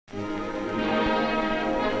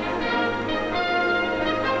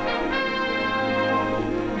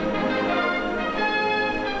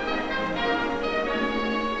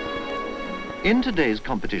In today's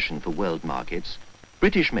competition for world markets,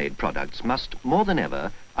 British-made products must, more than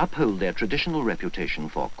ever, uphold their traditional reputation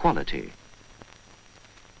for quality.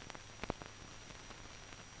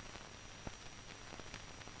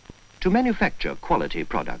 To manufacture quality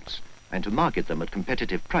products and to market them at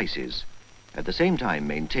competitive prices, at the same time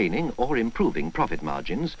maintaining or improving profit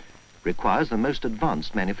margins, requires the most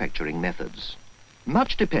advanced manufacturing methods.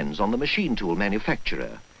 Much depends on the machine tool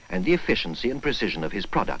manufacturer and the efficiency and precision of his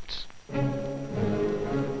products.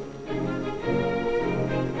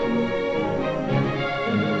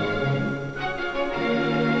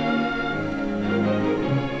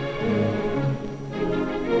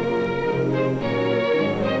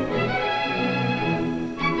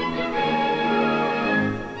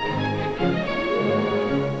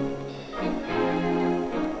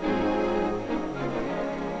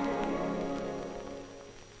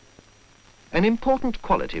 An important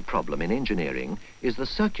quality problem in engineering is the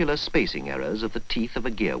circular spacing errors of the teeth of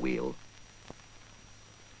a gear wheel.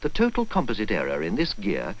 The total composite error in this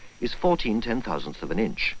gear is 14/10,000th of an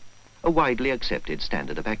inch, a widely accepted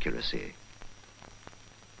standard of accuracy.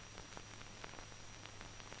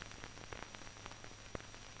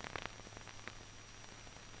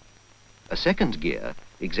 A second gear,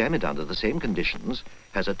 examined under the same conditions,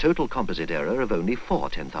 has a total composite error of only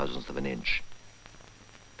 4/10,000th of an inch.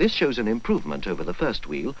 This shows an improvement over the first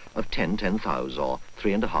wheel of 10/10,000, or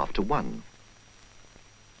 3.5 to 1.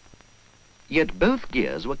 Yet both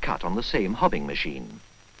gears were cut on the same hobbing machine.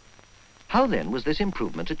 How then was this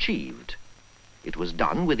improvement achieved? It was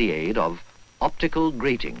done with the aid of optical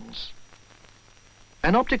gratings.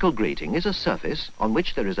 An optical grating is a surface on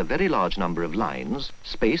which there is a very large number of lines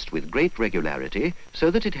spaced with great regularity so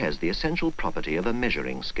that it has the essential property of a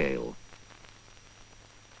measuring scale.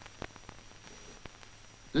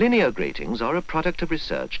 Linear gratings are a product of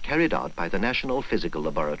research carried out by the National Physical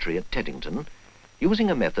Laboratory at Teddington, using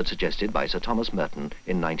a method suggested by Sir Thomas Merton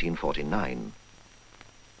in 1949.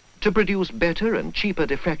 To produce better and cheaper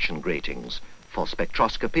diffraction gratings for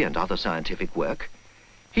spectroscopy and other scientific work,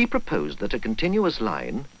 he proposed that a continuous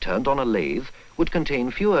line, turned on a lathe, would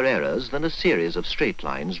contain fewer errors than a series of straight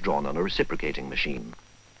lines drawn on a reciprocating machine.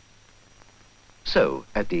 So,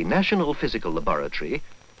 at the National Physical Laboratory,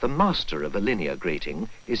 the master of a linear grating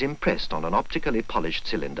is impressed on an optically polished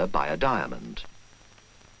cylinder by a diamond.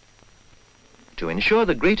 To ensure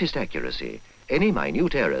the greatest accuracy, any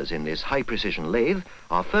minute errors in this high-precision lathe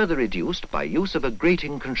are further reduced by use of a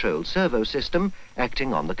grating-controlled servo system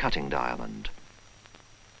acting on the cutting diamond.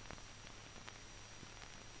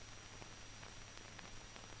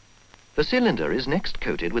 The cylinder is next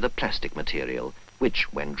coated with a plastic material,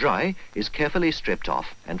 which, when dry, is carefully stripped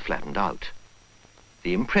off and flattened out.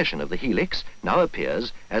 The impression of the helix now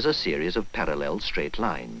appears as a series of parallel straight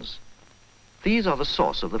lines. These are the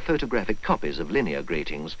source of the photographic copies of linear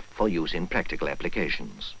gratings for use in practical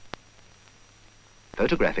applications.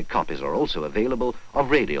 Photographic copies are also available of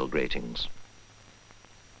radial gratings.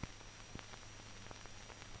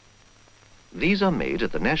 These are made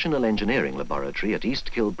at the National Engineering Laboratory at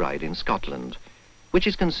East Kilbride in Scotland, which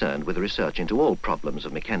is concerned with research into all problems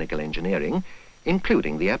of mechanical engineering,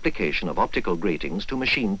 including the application of optical gratings to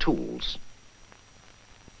machine tools.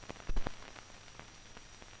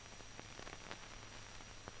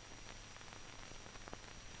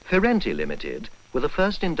 Ferranti Limited were the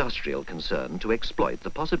first industrial concern to exploit the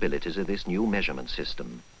possibilities of this new measurement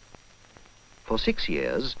system. For 6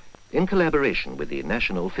 years, in collaboration with the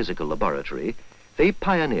National Physical Laboratory, they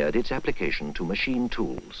pioneered its application to machine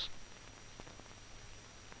tools.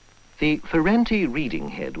 The Ferranti reading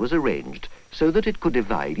head was arranged so that it could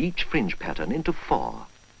divide each fringe pattern into 4,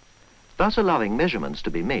 thus allowing measurements to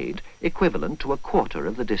be made equivalent to 1/4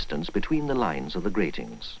 of the distance between the lines of the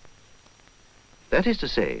gratings. That is to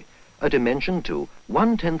say, a dimension to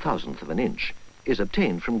 1/10,000th of an inch is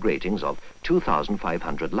obtained from gratings of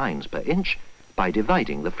 2,500 lines per inch by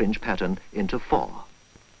dividing the fringe pattern into 4.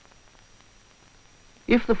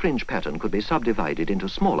 If the fringe pattern could be subdivided into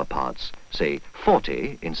smaller parts, say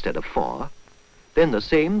 40 instead of 4, then the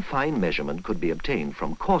same fine measurement could be obtained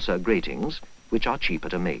from coarser gratings, which are cheaper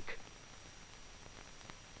to make.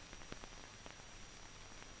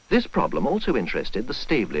 This problem also interested the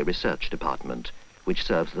Staveley Research Department, which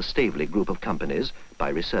serves the Staveley group of companies by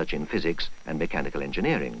research in physics and mechanical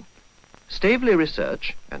engineering. Staveley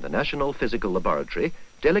Research and the National Physical Laboratory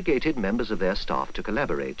delegated members of their staff to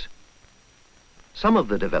collaborate. Some of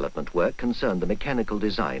the development work concerned the mechanical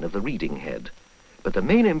design of the reading head, but the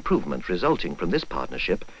main improvement resulting from this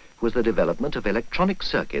partnership was the development of electronic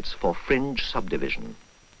circuits for fringe subdivision.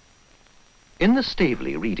 In the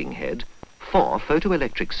Staveley reading head, 4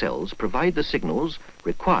 photoelectric cells provide the signals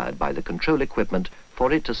required by the control equipment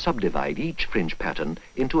for it to subdivide each fringe pattern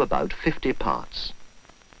into about 50 parts.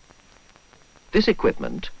 This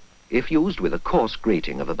equipment, if used with a coarse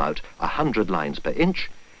grating of about 100 lines per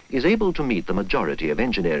inch, is able to meet the majority of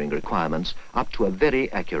engineering requirements up to a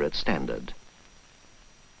very accurate standard.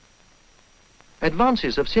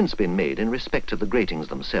 Advances have since been made in respect to the gratings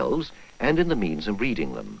themselves and in the means of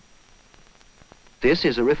reading them. This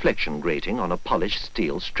is a reflection grating on a polished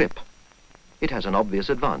steel strip. It has an obvious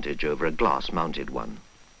advantage over a glass-mounted one.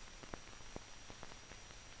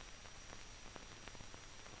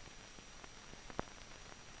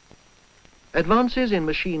 Advances in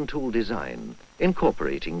machine tool design,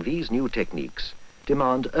 incorporating these new techniques,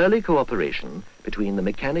 demand early cooperation between the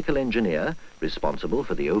mechanical engineer, responsible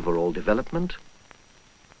for the overall development,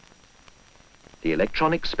 the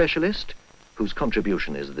electronics specialist, whose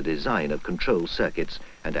contribution is the design of control circuits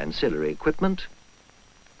and ancillary equipment,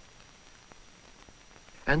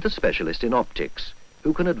 and the specialist in optics,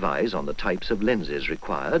 who can advise on the types of lenses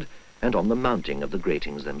required and on the mounting of the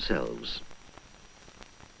gratings themselves.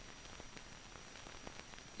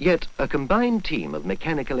 Yet a combined team of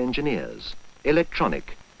mechanical engineers,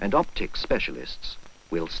 electronic and optics specialists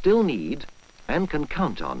will still need and can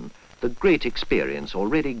count on the great experience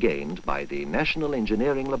already gained by the National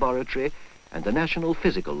Engineering Laboratory and the National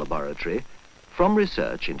Physical Laboratory from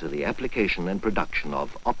research into the application and production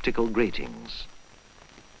of optical gratings.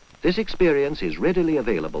 This experience is readily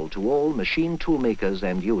available to all machine tool makers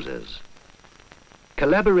and users.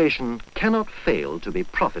 Collaboration cannot fail to be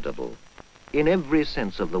profitable in every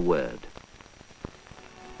sense of the word.